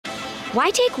Why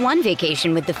take one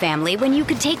vacation with the family when you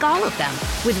could take all of them?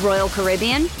 With Royal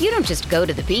Caribbean, you don't just go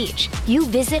to the beach. You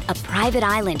visit a private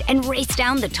island and race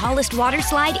down the tallest water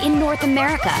slide in North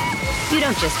America. You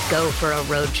don't just go for a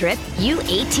road trip. You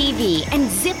ATV and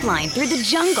zip line through the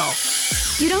jungle.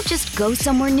 You don't just go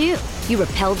somewhere new. You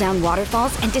rappel down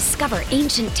waterfalls and discover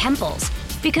ancient temples.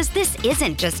 Because this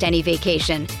isn't just any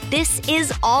vacation. This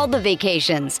is all the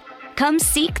vacations. Come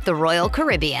seek the Royal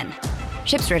Caribbean.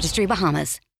 Ships Registry,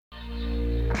 Bahamas.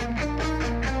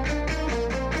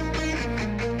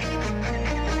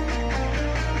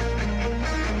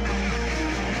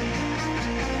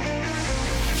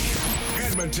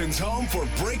 Edmonton's home for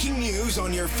breaking news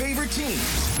on your favorite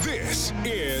teams. This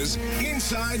is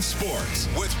Inside Sports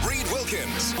with Reed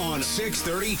Wilkins on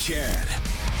 630 CHED.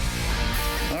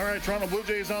 All right, Toronto Blue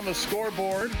Jays on the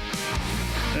scoreboard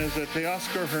as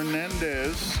Teoscar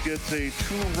Hernandez gets a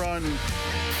two-run,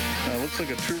 looks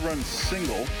like a two-run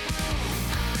single,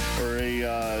 or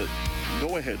a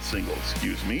go-ahead single,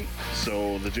 excuse me.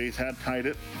 So the Jays had tied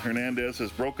it. Hernandez has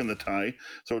broken the tie.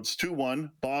 So it's 2-1,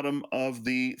 bottom of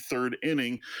the third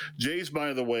inning. Jays,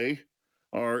 by the way,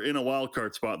 are in a wild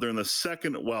card spot. They're in the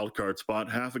second wild card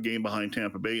spot, half a game behind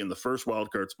Tampa Bay in the first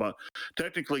wild card spot.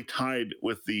 Technically tied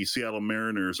with the Seattle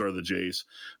Mariners are the Jays,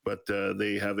 but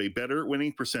they have a better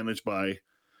winning percentage by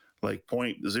like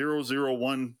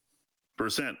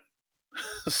 0.001%.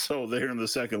 So they're in the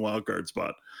second wild card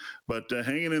spot, but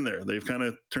hanging in there. They've kind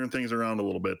of turned things around a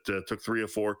little bit. Took 3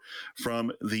 of 4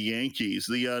 from the Yankees.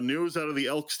 The news out of the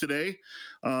Elks today,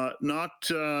 not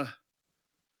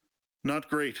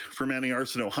great for Manny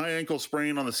Arceneaux. High ankle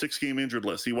sprain on the 6-game injured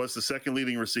list. He was the second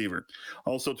leading receiver.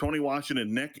 Also, Tony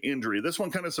Washington, neck injury. This one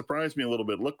kind of surprised me a little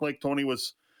bit. Looked like Tony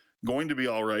was going to be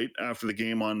all right after the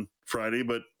game on Friday,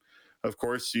 but of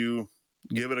course you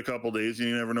give it a couple days and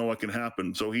you never know what can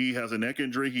happen. So he has a neck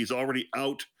injury. He's already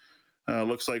out,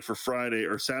 looks like, for Friday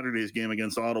or Saturday's game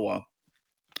against Ottawa.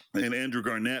 And Andrew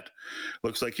Garnett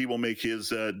looks like he will make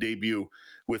his debut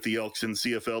with the Elks in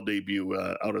CFL debut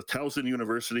out of Towson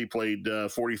University. Played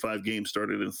 45 games,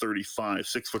 started in 35,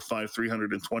 6'5",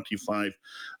 325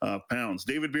 pounds.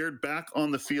 David Beard back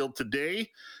on the field today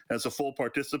as a full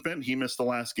participant. He missed the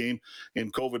last game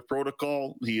in COVID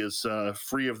protocol. He is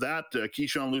free of that.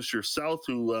 Keyshawn Lucier South,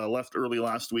 who left early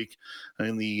last week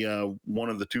in the one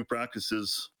of the two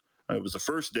practices. It was the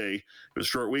first day. It was a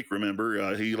short week,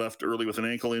 remember. He left early with an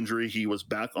ankle injury. He was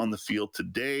back on the field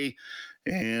today.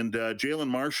 And Jalen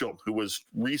Marshall, who was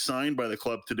re-signed by the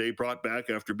club today, brought back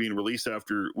after being released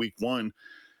after week 1.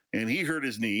 And he hurt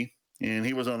his knee, and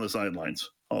he was on the sidelines.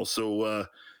 Also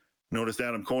noticed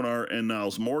Adam Konar and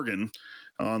Niles Morgan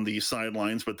on the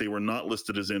sidelines, but they were not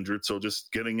listed as injured. So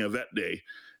just getting a vet day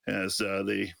as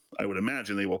I would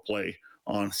imagine they will play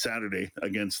on Saturday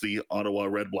against the Ottawa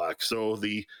Red Blacks. So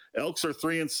the Elks are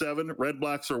 3-7, Red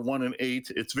Blacks are 1-8.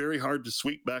 It's very hard to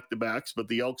sweep back-to-backs, but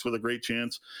the Elks with a great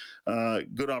chance,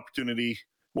 good opportunity,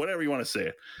 whatever you want to say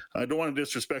it. I don't want to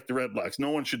disrespect the Red Blacks. No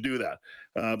one should do that.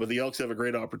 But the Elks have a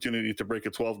great opportunity to break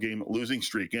a 12-game losing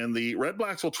streak. And the Red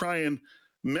Blacks will try and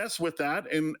mess with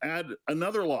that and add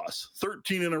another loss,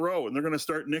 13 in a row. And they're going to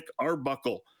start Nick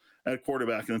Arbuckle at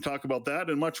quarterback. And talk about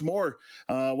that and much more.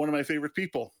 One of my favorite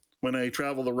people when I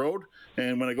travel the road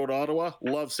and when I go to Ottawa,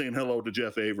 love saying hello to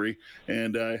Jeff Avery.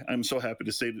 And I'm so happy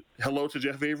to say hello to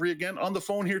Jeff Avery again on the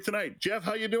phone here tonight. Jeff,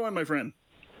 how you doing, my friend?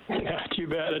 Not too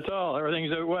bad at all.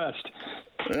 Everything's out west.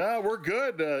 Yeah, we're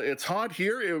good. It's hot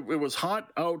here. It was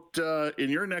hot out in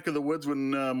your neck of the woods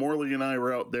when Morley and I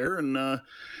were out there. And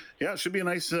yeah, it should be a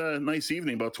nice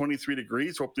evening, about 23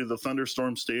 degrees. Hopefully the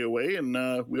thunderstorms stay away. And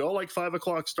we all like 5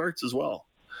 o'clock starts as well.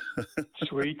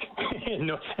 Sweet.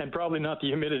 No, and probably not the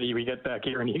humidity we get back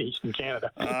here in Eastern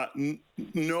Canada.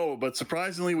 No, but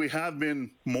surprisingly, we have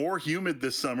been more humid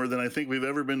this summer than I think we've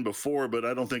ever been before, but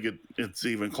I don't think it's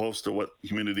even close to what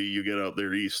humidity you get out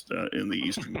there east in the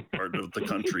eastern part of the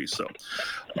country. So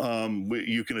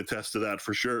you can attest to that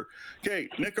for sure. Okay,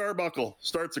 Nick Arbuckle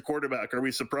starts a quarterback. Are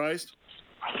we surprised?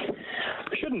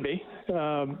 Shouldn't be.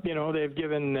 They've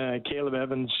given Caleb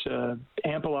Evans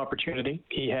ample opportunity.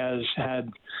 He has had,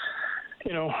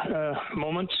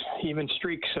 moments, even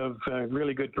streaks of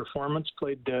really good performance,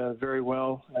 played very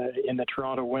well in the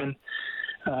Toronto win.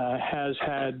 Has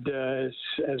had,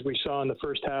 as we saw in the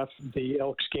first half of the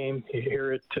Elks game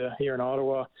here in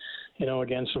Ottawa,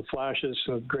 Again, some flashes,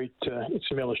 some great,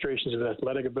 some illustrations of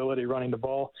athletic ability running the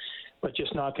ball, but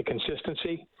just not the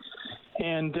consistency.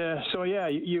 And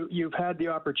you've had the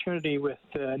opportunity with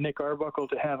Nick Arbuckle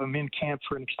to have him in camp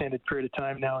for an extended period of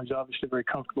time now. He's obviously very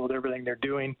comfortable with everything they're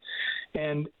doing.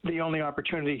 And the only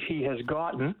opportunity he has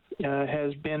gotten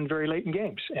has been very late in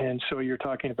games. And so you're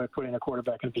talking about putting a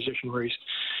quarterback in a position where he's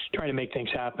trying to make things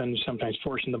happen, sometimes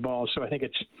forcing the ball. So I think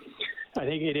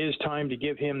it is time to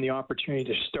give him the opportunity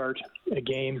to start a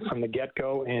game from the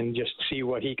get-go and just see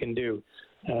what he can do.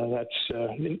 That's,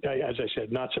 as I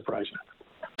said, not surprising.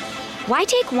 Why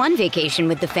take one vacation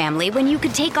with the family when you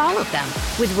could take all of them?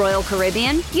 With Royal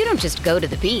Caribbean, you don't just go to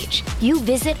the beach. You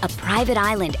visit a private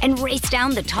island and race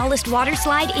down the tallest water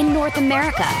slide in North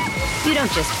America. You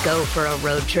don't just go for a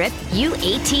road trip. You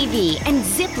ATV and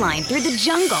zip line through the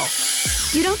jungle.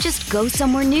 You don't just go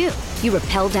somewhere new. You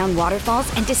rappel down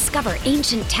waterfalls and discover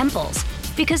ancient temples.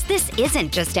 Because this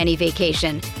isn't just any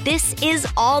vacation. This is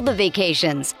all the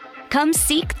vacations. Come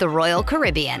seek the Royal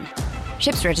Caribbean.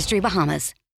 Ships Registry,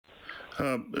 Bahamas.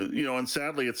 And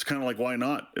sadly, it's kind of like, why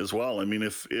not as well? I mean,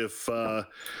 it's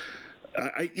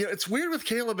weird with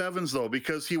Caleb Evans, though,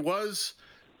 because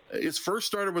his first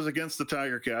starter was against the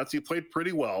Tiger Cats. He played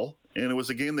pretty well, and it was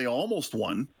a game they almost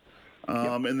won.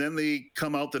 And then they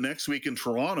come out the next week in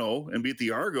Toronto and beat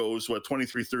the Argos,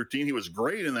 23-13. He was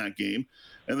great in that game.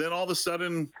 And then all of a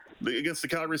sudden, against the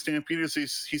Calgary Stampeders,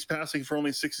 he's passing for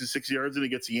only 66 yards, and he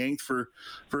gets yanked for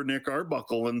Nick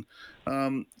Arbuckle. And,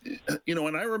 and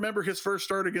I remember his first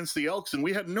start against the Elks, and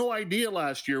we had no idea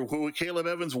last year who Caleb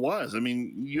Evans was. I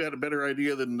mean, you had a better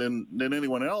idea than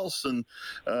anyone else and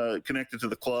connected to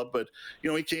the club. But,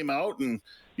 he came out and,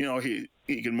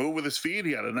 he can move with his feet.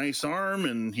 He had a nice arm,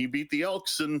 and he beat the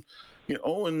Elks, and,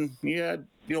 and he had,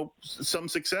 some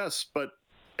success. But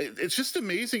it's just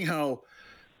amazing how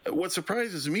what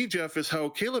surprises me, Jeff, is how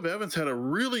Caleb Evans had a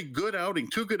really good outing,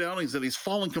 2 good outings, that he's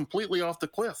fallen completely off the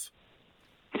cliff.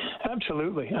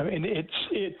 Absolutely. I mean,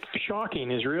 it's shocking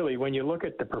is really when you look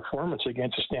at the performance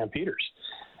against the Stampeders.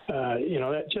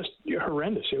 That just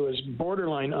horrendous. It was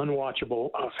borderline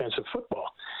unwatchable offensive football.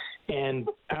 And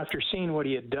after seeing what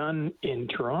he had done in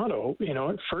Toronto,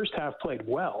 first half played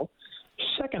well,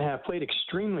 second half played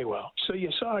extremely well. So you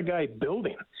saw a guy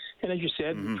building. And as you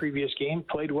said, the previous game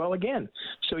played well again.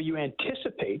 So you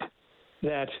anticipate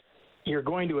that you're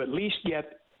going to at least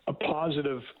get a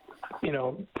positive,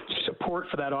 support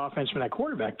for that offense from that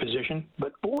quarterback position.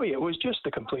 But boy, it was just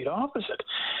the complete opposite.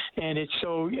 And it's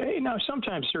so,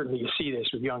 sometimes certainly you see this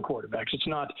with young quarterbacks. It's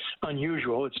not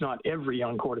unusual. It's not every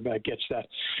young quarterback gets that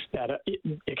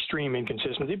extreme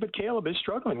inconsistency, but Caleb is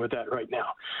struggling with that right now.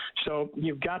 So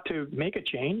you've got to make a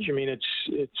change. I mean,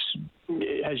 it's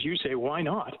as you say, why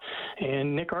not?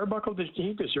 And Nick Arbuckle,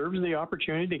 he deserves the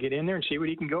opportunity to get in there and see what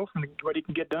he can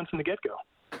get done from the get-go.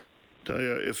 Tell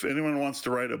you, if anyone wants to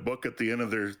write a book at the end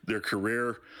of their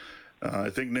career,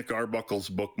 I think Nick Arbuckle's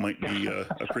book might be a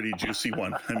pretty juicy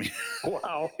one. I mean,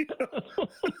 wow.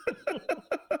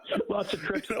 Lots of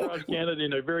trips across Canada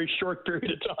in a very short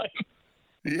period of time.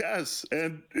 Yes,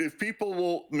 and if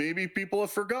people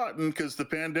have forgotten because the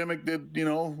pandemic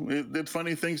did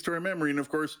funny things to our memory, and of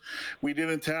course we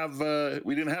didn't have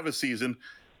a season.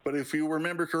 But if you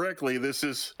remember correctly, this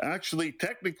is actually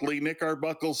technically Nick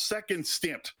Arbuckle's second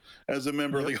stint as a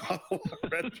member of the Ottawa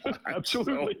Redblacks.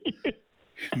 Absolutely. So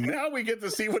now we get to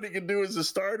see what he can do as a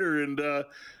starter, and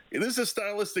it is a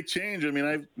stylistic change. I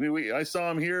mean, I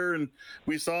saw him here, and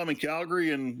we saw him in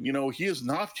Calgary, and he is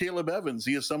not Caleb Evans.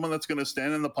 He is someone that's going to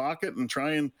stand in the pocket and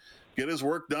try and get his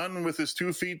work done with his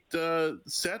 2 feet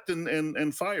set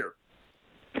and fire.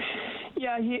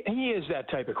 Yeah, he is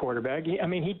that type of quarterback.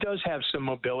 He does have some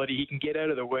mobility. He can get out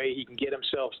of the way. He can get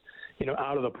himself,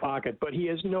 out of the pocket. But he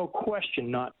is no question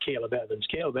not Caleb Evans.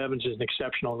 Caleb Evans is an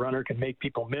exceptional runner, can make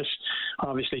people miss,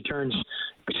 obviously turns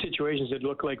situations that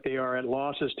look like they are at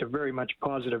losses to very much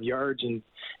positive yards. And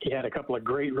he had a couple of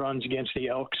great runs against the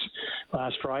Elks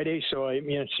last Friday. So,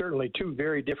 it's certainly 2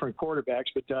 very different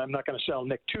quarterbacks. But I'm not going to sell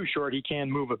Nick too short. He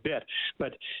can move a bit.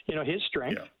 But, his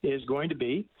strength is going to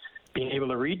be being able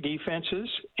to read defenses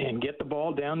and get the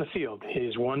ball down the field.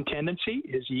 His one tendency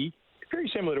is he, very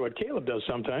similar to what Caleb does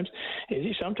sometimes, is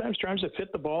he sometimes tries to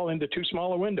fit the ball into too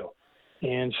small a window.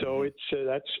 And so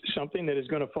that's something that is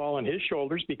going to fall on his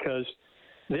shoulders because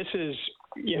this is,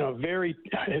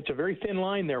 it's a very thin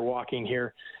line they're walking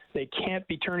here. They can't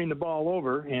be turning the ball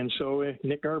over. And so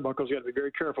Nick Arbuckle's got to be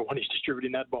very careful when he's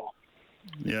distributing that ball.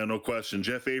 Yeah, no question.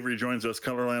 Jeff Avery joins us,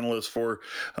 color analyst for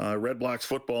Red Blacks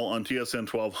football on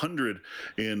TSN 1200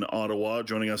 in Ottawa,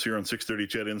 joining us here on 6:30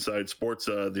 CHED Inside Sports.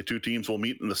 The two teams will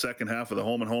meet in the second half of the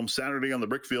home-and-home Saturday on the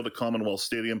Brickfield at Commonwealth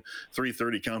Stadium.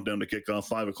 3:30 countdown to kickoff.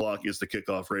 5 o'clock is the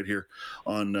kickoff right here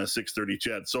on 6:30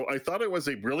 CHED. So I thought it was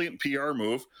a brilliant PR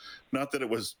move. Not that it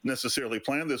was necessarily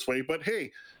planned this way, but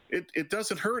hey, it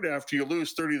doesn't hurt after you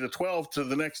lose 30-12 to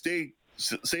the next day.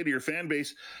 Say to your fan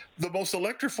base, the most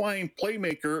electrifying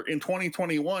playmaker in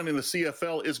 2021 in the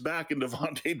CFL is back in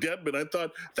Devontae Dedmon. I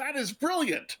thought, that is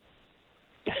brilliant.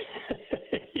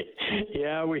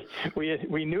 Yeah,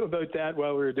 we knew about that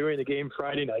while we were doing the game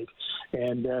Friday night,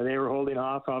 and they were holding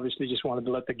off. Obviously, just wanted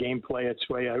to let the game play its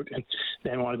way out, and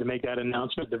then wanted to make that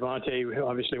announcement. Devontae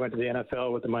obviously went to the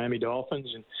NFL with the Miami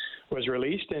Dolphins and was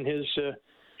released, and his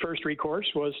first recourse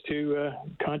was to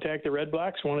contact the Red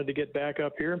Blacks, wanted to get back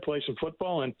up here and play some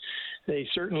football, and they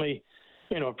certainly,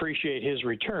 appreciate his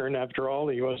return. After all,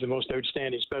 he was the most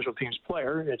outstanding special teams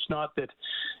player. It's not that,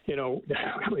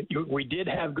 we did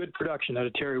have good production out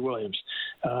of Terry Williams.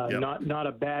 Not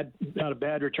a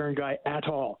bad return guy at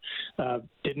all.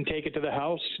 Didn't take it to the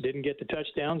house, didn't get the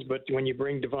touchdowns, but when you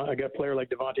bring a player like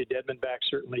Devontae Dedmon back,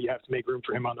 certainly you have to make room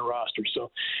for him on the roster.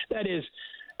 So that is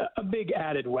a big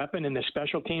added weapon in the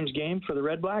special teams game for the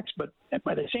Red Blacks. But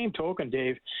by the same token,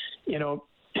 Dave,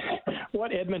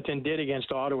 what Edmonton did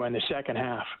against Ottawa in the second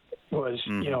half was,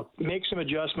 make some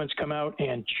adjustments, come out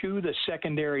and chew the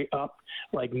secondary up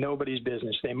like nobody's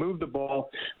business. They moved the ball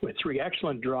with 3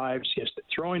 excellent drives, just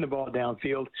throwing the ball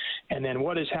downfield. And then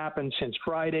what has happened since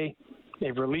Friday,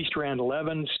 they've released Randall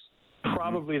Evans.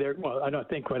 Probably I don't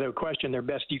think without question, their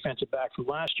best defensive back from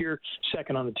last year,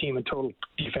 second on the team in total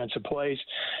defensive plays.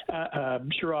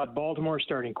 Sherrod Baltimore,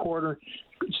 starting corner,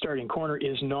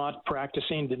 is not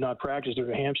practicing, did not practice due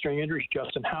to a hamstring injury.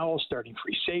 Justin Howell, starting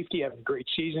free safety, having a great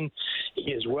season.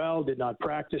 He as well did not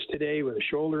practice today with a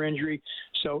shoulder injury.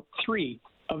 So 3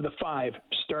 of the 5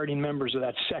 starting members of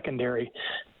that secondary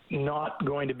not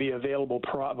going to be available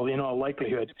probably in all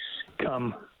likelihood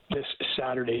come this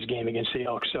Saturday's game against the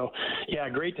Elks. So, yeah,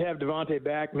 great to have Devontae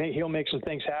back. He'll make some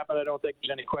things happen. I don't think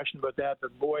there's any question about that.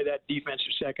 But, boy, that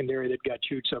defensive secondary that got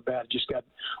chewed so bad just got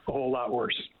a whole lot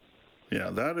worse. Yeah,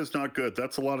 that is not good.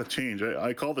 That's a lot of change.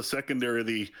 I call the secondary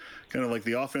the kind of like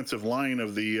the offensive line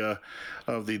of the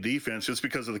defense, just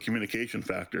because of the communication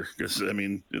factor. Because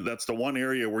that's the one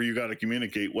area where you got to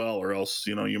communicate well, or else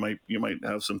you might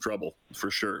have some trouble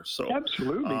for sure. So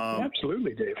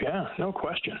absolutely, Dave. Yeah, no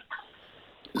question.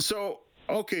 So,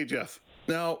 okay, Jeff.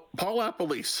 Now, Paul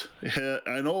LaPolice.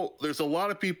 I know there's a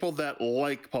lot of people that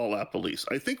like Paul LaPolice.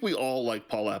 I think we all like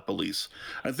Paul LaPolice.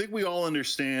 I think we all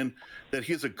understand that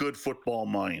he has a good football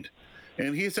mind.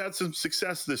 And he's had some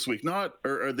success this week,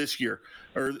 or this year,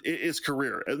 or his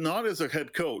career. Not as a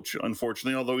head coach,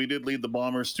 unfortunately, although he did lead the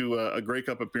Bombers to a Grey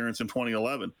Cup appearance in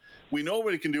 2011. We know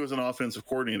what he can do as an offensive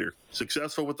coordinator.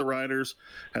 Successful with the Riders,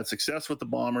 had success with the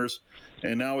Bombers,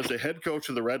 and now as the head coach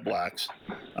of the Red Blacks.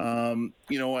 I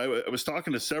was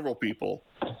talking to several people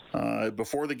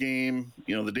before the game,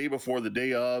 the day before, the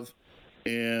day of,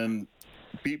 and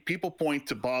people point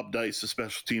to Bob Dice, the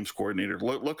special teams coordinator.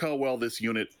 Look how well this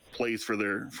unit plays for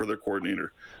their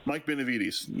coordinator. Mike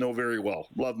Benavides, know very well.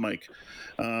 Love Mike.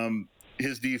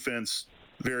 His defense,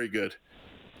 very good.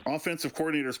 Offensive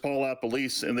coordinators Paul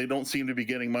LaPolice, and they don't seem to be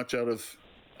getting much out of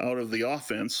the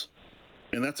offense.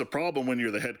 And that's a problem when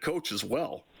you're the head coach as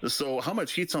well. So how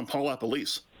much heat's on Paul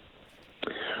LaPolice?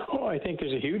 Oh, I think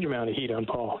there's a huge amount of heat on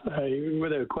Paul,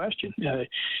 without question.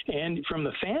 And from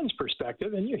the fans'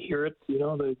 perspective, and you hear it,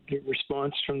 the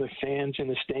response from the fans in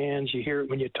the stands. You hear it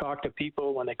when you talk to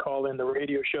people, when they call in the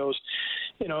radio shows.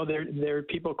 There are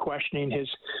people questioning his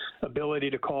ability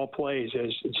to call plays,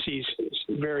 as sees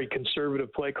very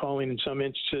conservative play calling in some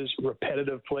instances,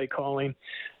 repetitive play calling,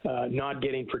 not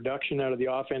getting production out of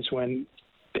the offense when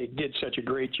they did such a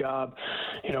great job,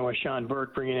 with Sean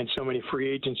Burke bringing in so many free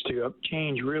agents to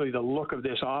change really the look of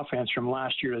this offense from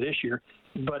last year to this year,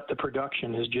 but the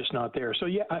production is just not there. So,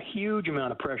 yeah, a huge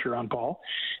amount of pressure on Paul,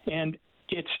 and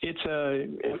it's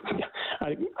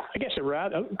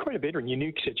quite a bit of a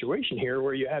unique situation here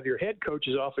where you have your head coach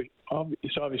is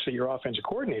obviously your offensive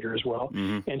coordinator as well,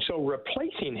 and so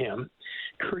replacing him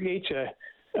creates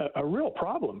a real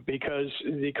problem, because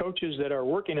the coaches that are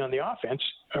working on the offense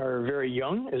are very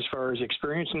young as far as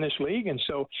experience in this league. And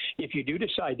so if you do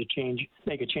decide to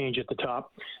make a change at the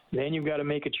top, then you've got to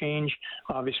make a change,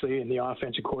 obviously, in the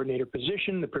offensive coordinator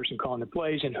position, the person calling the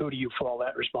plays, and who do you fall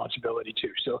that responsibility to?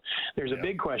 So there's a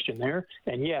big question there.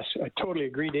 And yes, I totally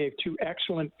agree, Dave. 2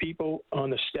 excellent people on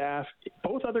the staff,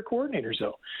 both other coordinators,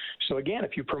 though. So again,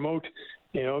 if you promote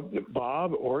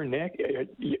Bob or Nick,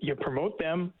 you promote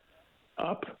them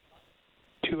up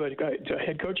to a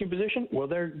head coaching position. Well,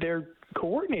 their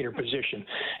coordinator position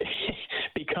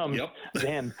becomes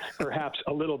then perhaps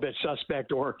a little bit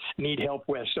suspect or need help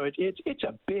with. So it's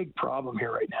a big problem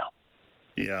here right now.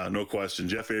 Yeah, no question.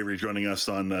 Jeff Avery joining us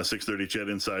on 6:30 CHED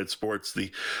Inside Sports,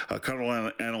 the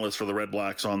color analyst for the Red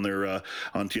Blacks on their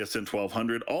on TSN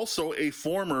 1200. Also a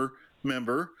former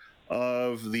member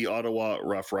of the Ottawa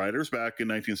Rough Riders back in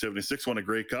 1976, won a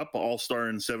Grey Cup, All-Star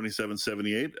in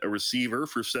 77-78, a receiver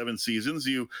for 7 seasons.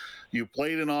 You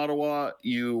played in Ottawa,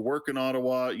 you work in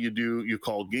Ottawa, you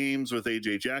call games with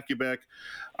AJ Jakubek.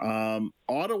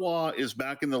 Ottawa is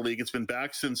back in the league. It's been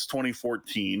back since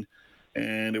 2014.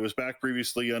 And it was back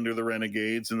previously under the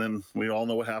Renegades, and then we all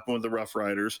know what happened with the Rough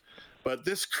Riders. But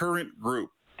this current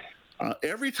group,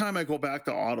 every time I go back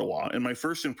to Ottawa, and my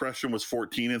first impression was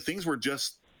 14, and things were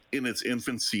just in its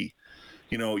infancy.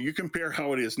 You compare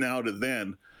how it is now to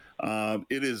then,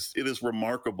 it is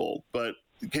remarkable. But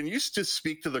can you just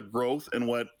speak to the growth and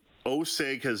what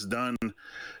OSEG has done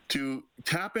to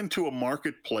tap into a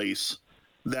marketplace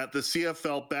that the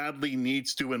CFL badly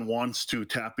needs to and wants to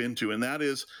tap into, and that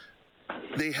is,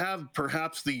 they have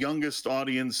perhaps the youngest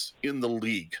audience in the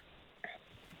league.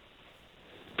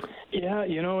 Yeah,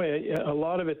 a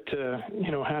lot of it,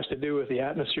 has to do with the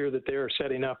atmosphere that they're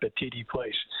setting up at TD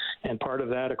Place. And part of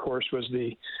that, of course, was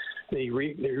the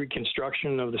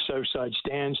reconstruction of the Southside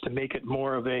stands to make it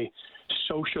more of a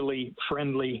socially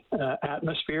friendly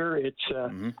atmosphere.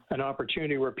 It's an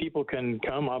opportunity where people can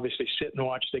come, obviously sit and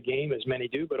watch the game, as many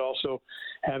do, but also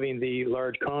having the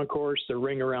large concourse, the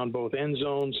ring around both end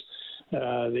zones,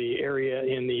 the area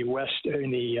in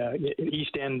the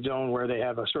east end zone where they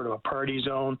have a sort of a party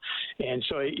zone. And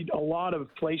so a lot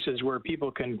of places where people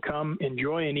can come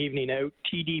enjoy an evening out.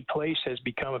 TD Place has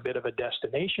become a bit of a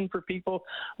destination for people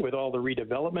with all the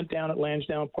redevelopment down at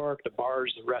Lansdowne Park, the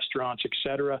bars, the restaurants,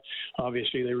 etc.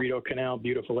 Obviously the Rideau Canal,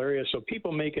 beautiful area. So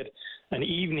people make it an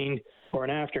evening or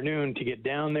an afternoon to get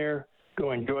down there,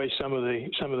 go enjoy some of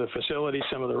the facilities,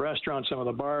 some of the restaurants, some of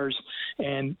the bars,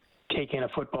 and take in a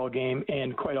football game.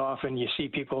 And quite often you see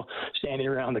people standing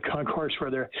around the concourse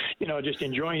where they're, just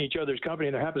enjoying each other's company,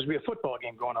 and there happens to be a football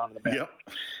game going on in the back.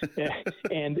 Yep.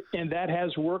 and that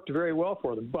has worked very well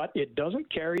for them, but it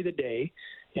doesn't carry the day.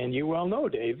 And you well know,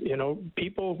 Dave,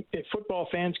 football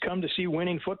fans come to see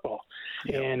winning football.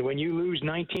 Yep. And when you lose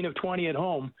 19 of 20 at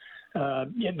home,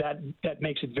 that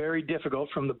makes it very difficult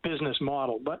from the business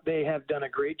model. But they have done a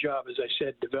great job, as I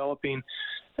said, developing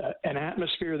an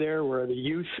atmosphere there where the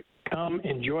youth come,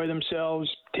 enjoy themselves,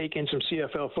 take in some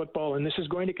CFL football, and this is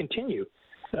going to continue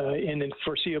in the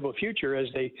foreseeable future as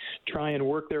they try and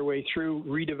work their way through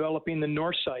redeveloping the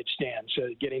north side stands,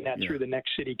 getting that through the next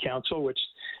city council, which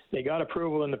they got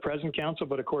approval in the present council,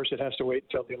 but of course it has to wait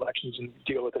until the elections and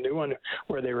deal with the new one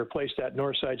where they replace that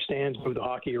north side stands, move the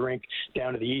hockey rink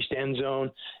down to the east end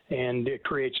zone, and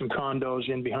create some condos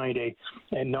in behind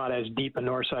and not as deep a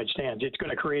north side stands. It's going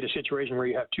to create a situation where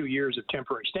you have 2 years of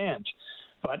temporary stands.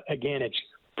 But again, it's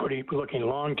looking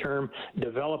long-term,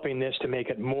 developing this to make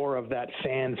it more of that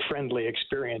fan-friendly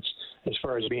experience as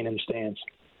far as being in the stands.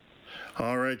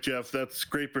 All right, Jeff, that's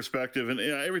great perspective. And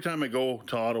every time I go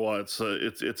to Ottawa, it's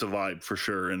a vibe for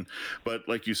sure. But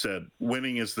like you said,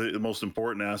 winning is the most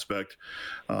important aspect,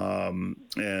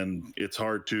 and it's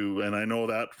hard to. And I know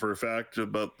that for a fact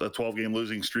about the 12-game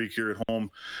losing streak here at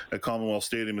home at Commonwealth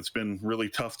Stadium. It's been really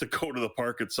tough to go to the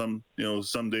park at some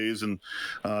days and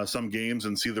some games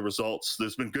and see the results.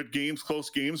 There's been good games, close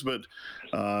games, but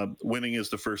winning is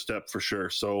the first step for sure.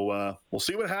 So we'll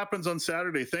see what happens on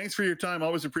Saturday. Thanks for your time.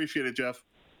 Always appreciate it, Jeff.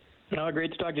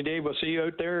 Great to talk to you, Dave. We'll see you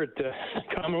out there at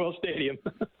Commonwealth Stadium.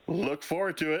 Look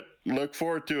forward to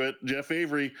it. Jeff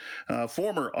Avery,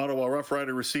 former Ottawa Rough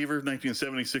Rider receiver,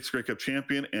 1976 Grey Cup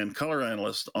champion, and color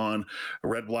analyst on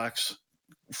Red Blacks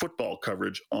football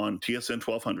coverage on TSN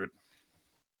 1200.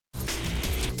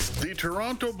 The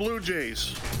Toronto Blue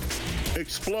Jays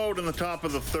explode in the top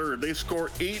of the third. They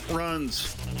score 8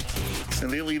 runs,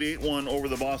 and they lead 8-1 over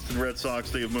the Boston Red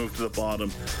Sox. They have moved to the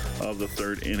bottom of the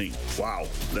third inning. Wow,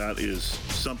 that is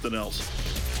something else.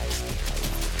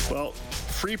 Well,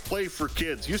 free play for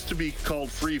kids used to be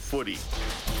called free footy.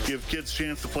 Give kids a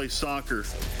chance to play soccer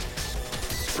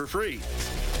for free.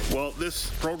 Well,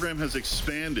 this program has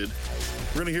expanded.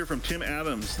 We're going to hear from Tim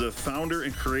Adams, the founder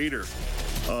and creator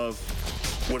of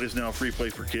what is now Free Play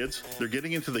for Kids. They're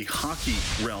getting into the hockey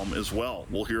realm as well.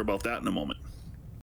 We'll hear about that in a moment.